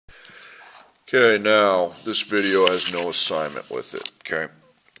Okay, now this video has no assignment with it, okay?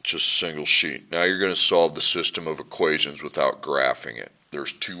 It's just a single sheet. Now you're going to solve the system of equations without graphing it.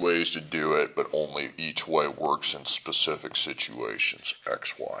 There's two ways to do it, but only each way works in specific situations,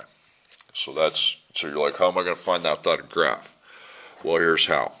 x, y. So you're like, how am I going to find that without a graph? Well, here's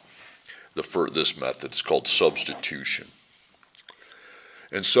how. This method is called substitution.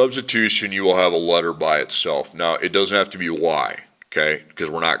 In substitution, you will have a letter by itself. Now, it doesn't have to be y, okay, because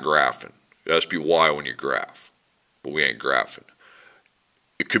we're not graphing. It has to be y when you graph, but we ain't graphing.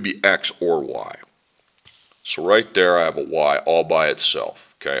 It could be x or y. So right there I have a y all by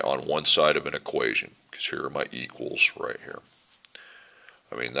itself, okay, on one side of an equation, because here are my equals right here.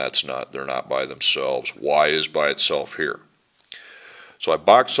 I mean, they're not by themselves. Y is by itself here. So I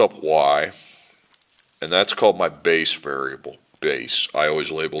box up y, and that's called my base variable. Base. I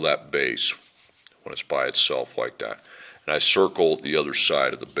always label that base when it's by itself like that. And I circle the other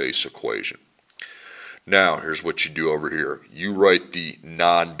side of the base equation. Now, here's what you do over here. You write the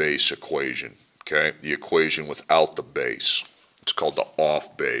non-base equation, okay? The equation without the base. It's called the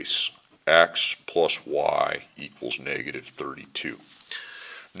off base. X plus y equals negative 32.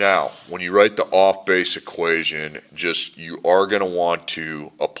 Now, when you write the off base equation, you are going to want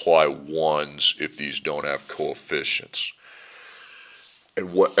to apply ones if these don't have coefficients.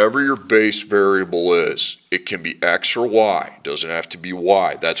 And whatever your base variable is, it can be x or y. It doesn't have to be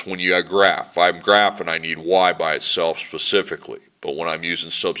y. That's when you graph. If I'm graphing, I need y by itself specifically. But when I'm using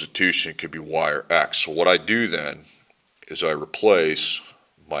substitution, it could be y or x. So what I do then is I replace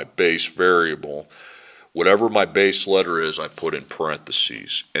my base variable. Whatever my base letter is, I put in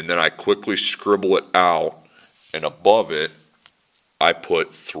parentheses. And then I quickly scribble it out. And above it, I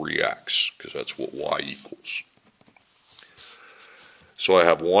put 3x, because that's what y equals. So I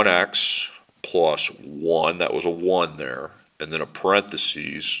have 1x plus 1, that was a 1 there, and then a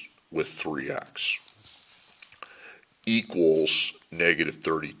parentheses with 3x equals negative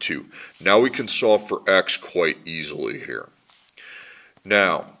 32. Now we can solve for x quite easily here.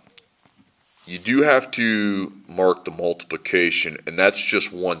 Now, you do have to mark the multiplication, and that's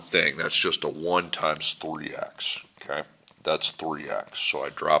just one thing. That's just a 1 times 3x, okay? That's 3x. So I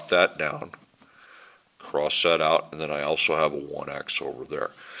drop that down. Cross that out, and then I also have a 1x over there.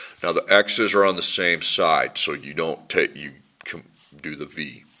 Now the x's are on the same side, so you can do the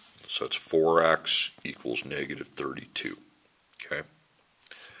v. So it's 4x equals negative 32. Okay.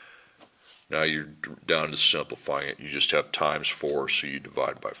 Now you're down to simplifying it. You just have times 4, so you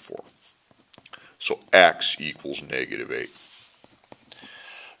divide by 4. So x equals negative 8.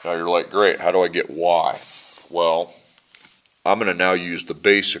 Now you're like, great, how do I get y? Well, I'm going to now use the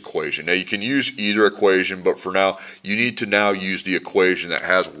base equation. Now you can use either equation, but for now you need to now use the equation that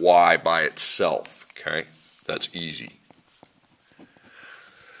has y by itself. Okay, that's easy.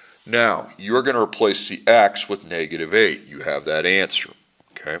 Now you're going to replace the x with negative 8. You have that answer.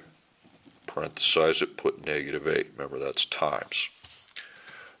 Okay, parenthesize it, put negative 8. Remember, that's times.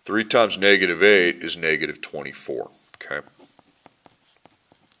 3 times negative 8 is negative 24. Okay,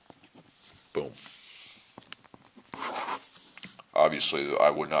 boom. Obviously, I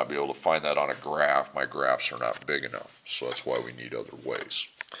would not be able to find that on a graph. My graphs are not big enough, so that's why we need other ways.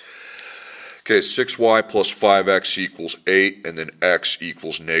 Okay, 6y plus 5x equals 8, and then x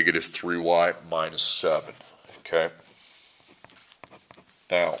equals negative 3y minus 7. Okay?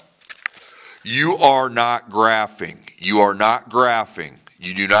 Now, you are not graphing. You are not graphing.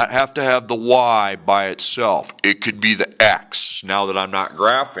 You do not have to have the y by itself. It could be the x. Now that I'm not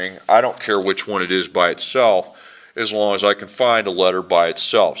graphing, I don't care which one it is by itself, as long as I can find a letter by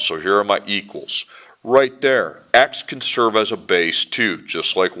itself. So here are my equals. Right there, x can serve as a base too,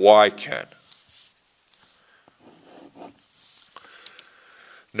 just like y can.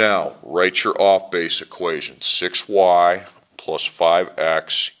 Now, write your off base equation. 6y plus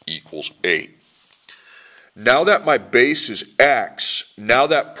 5x equals 8. Now that my base is x, now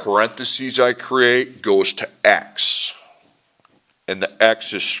that parentheses I create goes to x. And the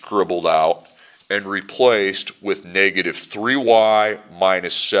x is scribbled out and replaced with negative 3y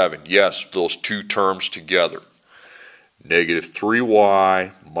minus 7. Yes, those two terms together. Negative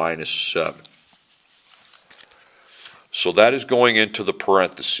 3y minus 7. So that is going into the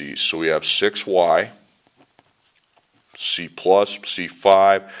parentheses. So we have 6y, c plus,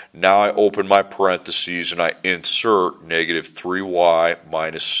 c5. Now I open my parentheses and I insert negative 3y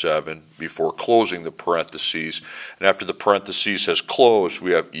minus 7 before closing the parentheses. And after the parentheses has closed,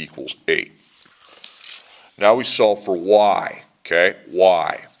 we have equals 8. Now we solve for y, okay,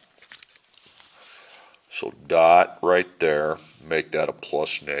 y. So dot right there, make that a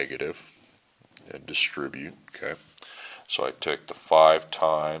plus negative, and distribute, okay. So I take the 5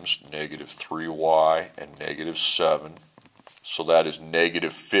 times negative 3y and negative 7. So that is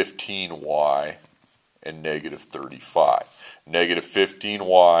negative 15y and negative 35. Negative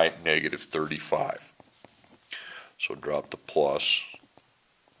 15y, negative 35. So drop the plus.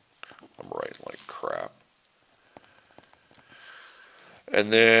 I'm writing like crap.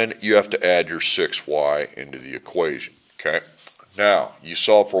 And then you have to add your 6y into the equation. Okay? Now, you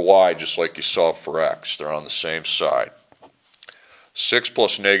solve for y just like you solve for x. They're on the same side. 6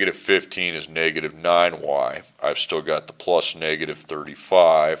 plus negative 15 is negative 9y. I've still got the plus negative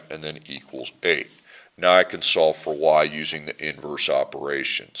 35 and then equals 8. Now I can solve for y using the inverse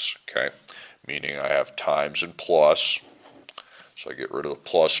operations. Okay? Meaning I have times and plus. So I get rid of the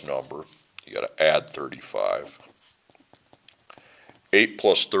plus number. You got to add 35. 8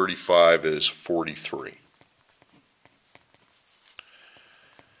 plus 35 is 43.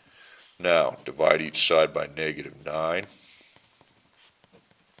 Now, divide each side by negative 9.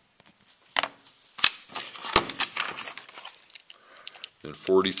 Then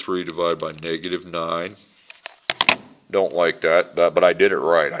 43 divided by negative 9. Don't like that, but I did it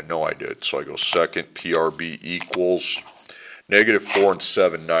right. I know I did. So I go second, PRB equals negative 4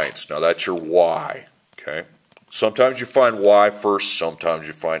 7/9. Now that's your y. Okay. Sometimes you find y first, sometimes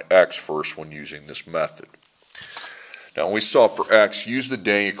you find x first when using this method. Now when we solve for x, use the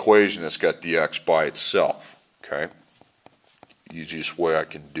dang equation that's got the x by itself. Okay. Easiest way I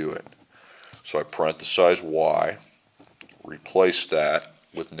can do it. So I parenthesize y, replace that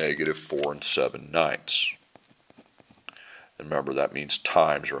with negative 4 7/9. And remember, that means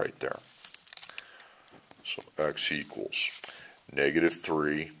times right there. So x equals negative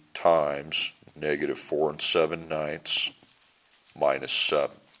 3 times negative 4 7/9 minus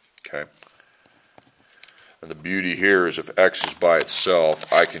 7. Okay? And the beauty here is if x is by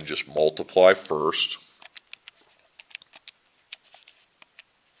itself, I can just multiply first.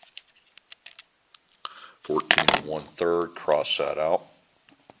 (14 1/3), cross that out.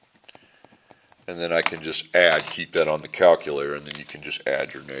 And then I can just add, keep that on the calculator, and then you can just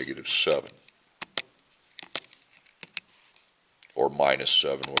add your negative 7. Or minus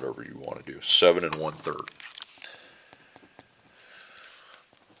 7, whatever you want to do. 7 1/3.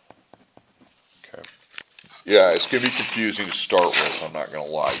 Okay. Yeah, it's going to be confusing to start with, I'm not going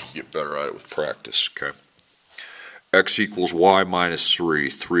to lie. You get better at it with practice. Okay. X equals y minus 3.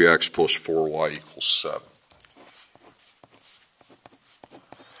 3x plus 4y equals 7.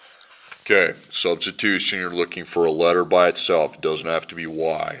 Okay, substitution, you're looking for a letter by itself. It doesn't have to be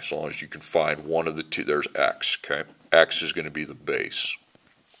y, as long as you can find one of the two. There's x, okay? X is going to be the base.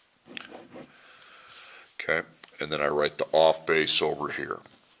 Okay, and then I write the off base over here.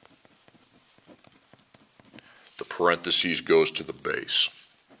 The parentheses goes to the base.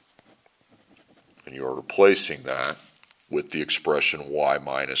 And you are replacing that with the expression y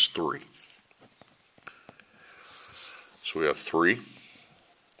minus 3. So we have 3.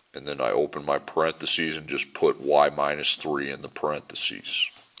 And then I open my parentheses and just put y minus 3 in the parentheses.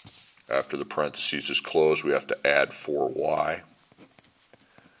 After the parentheses is closed, we have to add 4y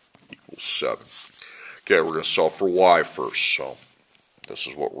equals 7. Okay, we're going to solve for y first. So this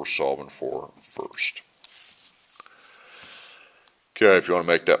is what we're solving for first. Okay, if you want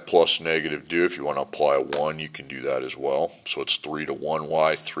to make that plus negative do, if you want to apply a 1, you can do that as well. So it's 3 to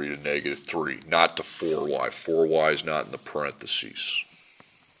 1y, 3 to negative 3, not to 4y. 4y is not in the parentheses.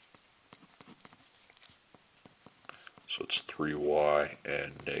 So it's 3y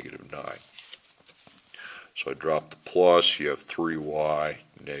and negative 9. So I drop the plus, you have 3y,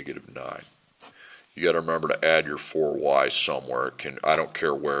 negative 9. You got to remember to add your 4y somewhere. I don't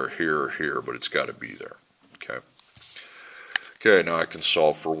care where, here or here, but it's got to be there. Okay. Okay, now I can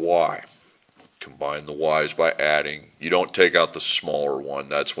solve for y. Combine the y's by adding. You don't take out the smaller one.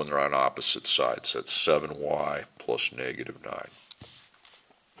 That's when they're on opposite sides. That's 7y plus negative 9.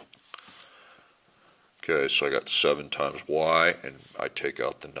 Okay, so I got 7 times y, and I take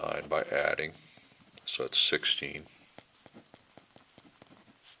out the 9 by adding. So that's 16.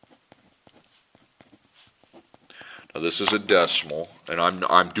 Now this is a decimal, and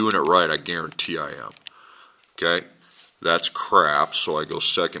I'm doing it right, I guarantee I am. Okay, that's crap, so I go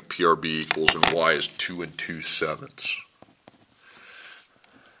second PRB equals, and y is 2 2/7.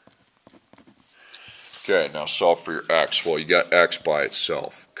 Okay, now solve for your x. Well, you got x by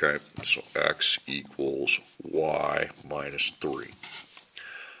itself. Okay, so x equals y minus 3.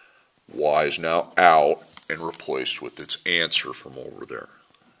 Y is now out and replaced with its answer from over there.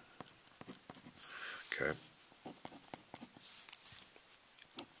 Okay.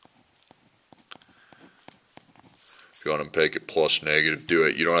 If you want to make it plus negative, do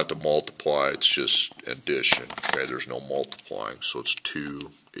it. You don't have to multiply, it's just addition. Okay, there's no multiplying. So it's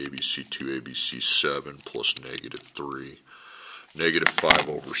 2 ABC 2 ABC 7 plus negative 3. Negative 5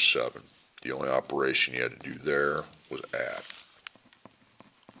 over 7. The only operation you had to do there was add.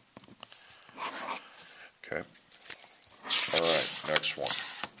 Okay. Alright, next one.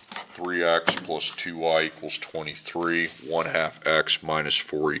 3x plus 2y equals 23. 1/2 x minus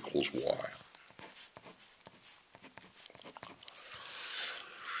 4 equals y.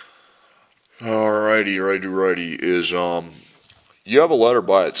 Righty. Is you have a letter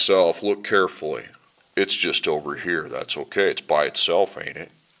by itself, look carefully. It's just over here. That's okay. It's by itself, ain't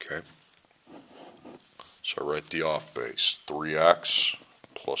it? Okay. So I write the off base. 3x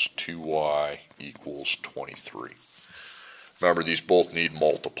plus 2y equals 23. Remember, these both need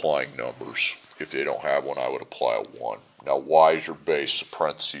multiplying numbers. If they don't have one, I would apply a 1. Now, y is your base. The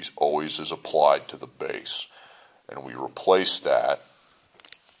parentheses always is applied to the base. And we replace that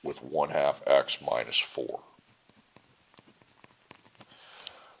with 1/2 x minus 4.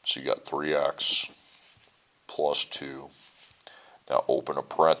 So you got 3x plus 2. Now open a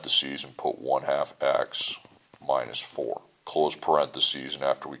parentheses and put 1/2 x minus 4. Close parentheses, and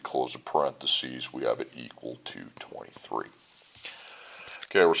after we close the parentheses, we have it equal to 23.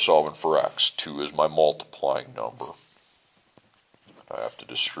 Okay, we're solving for x. 2 is my multiplying number. I have to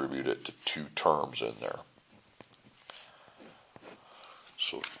distribute it to 2 terms in there.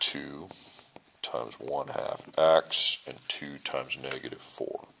 So 2 times 1/2 x and 2 times negative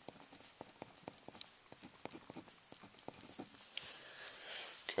 4.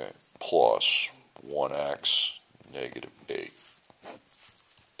 Okay, plus 1x negative 8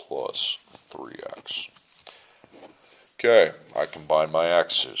 plus 3x. Okay, I combine my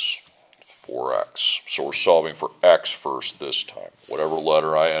x's. 4x. So we're solving for x first this time. Whatever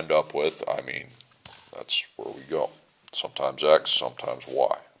letter I end up with, that's where we go. Sometimes x, sometimes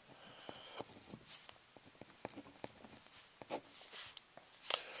y.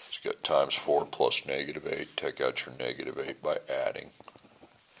 So you got times 4 plus negative 8. Take out your negative 8 by adding.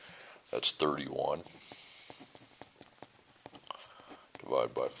 That's 31.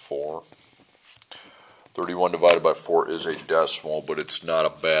 Divide by 4. 31 divided by 4 is a decimal, but it's not a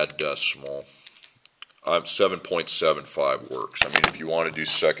bad decimal. 7.75 works. If you want to do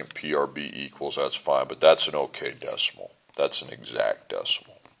second PRB equals, that's fine, but that's an okay decimal. That's an exact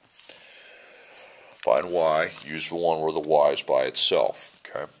decimal. Find y. Use the one where the y is by itself.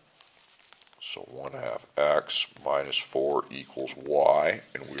 Okay. So 1/2 x minus 4 equals y,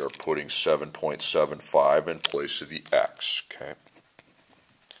 and we are putting 7.75 in place of the x. Okay.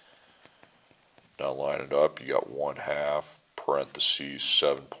 Now line it up. You got 1/2 parentheses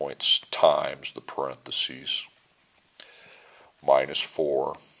 7 points times the parentheses minus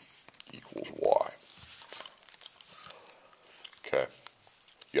 4 equals y. Okay,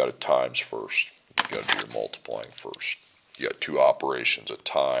 you got to times first. You got to do your multiplying first. You got 2 operations, a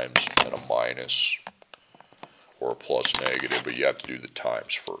times and a minus or a plus negative, but you have to do the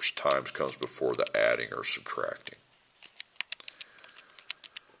times first. Times comes before the adding or subtracting.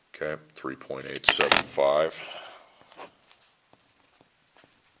 Okay, 3.875.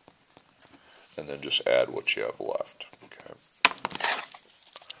 And then just add what you have left. Okay.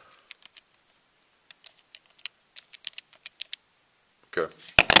 Okay.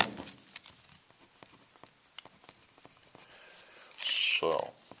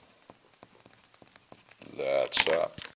 So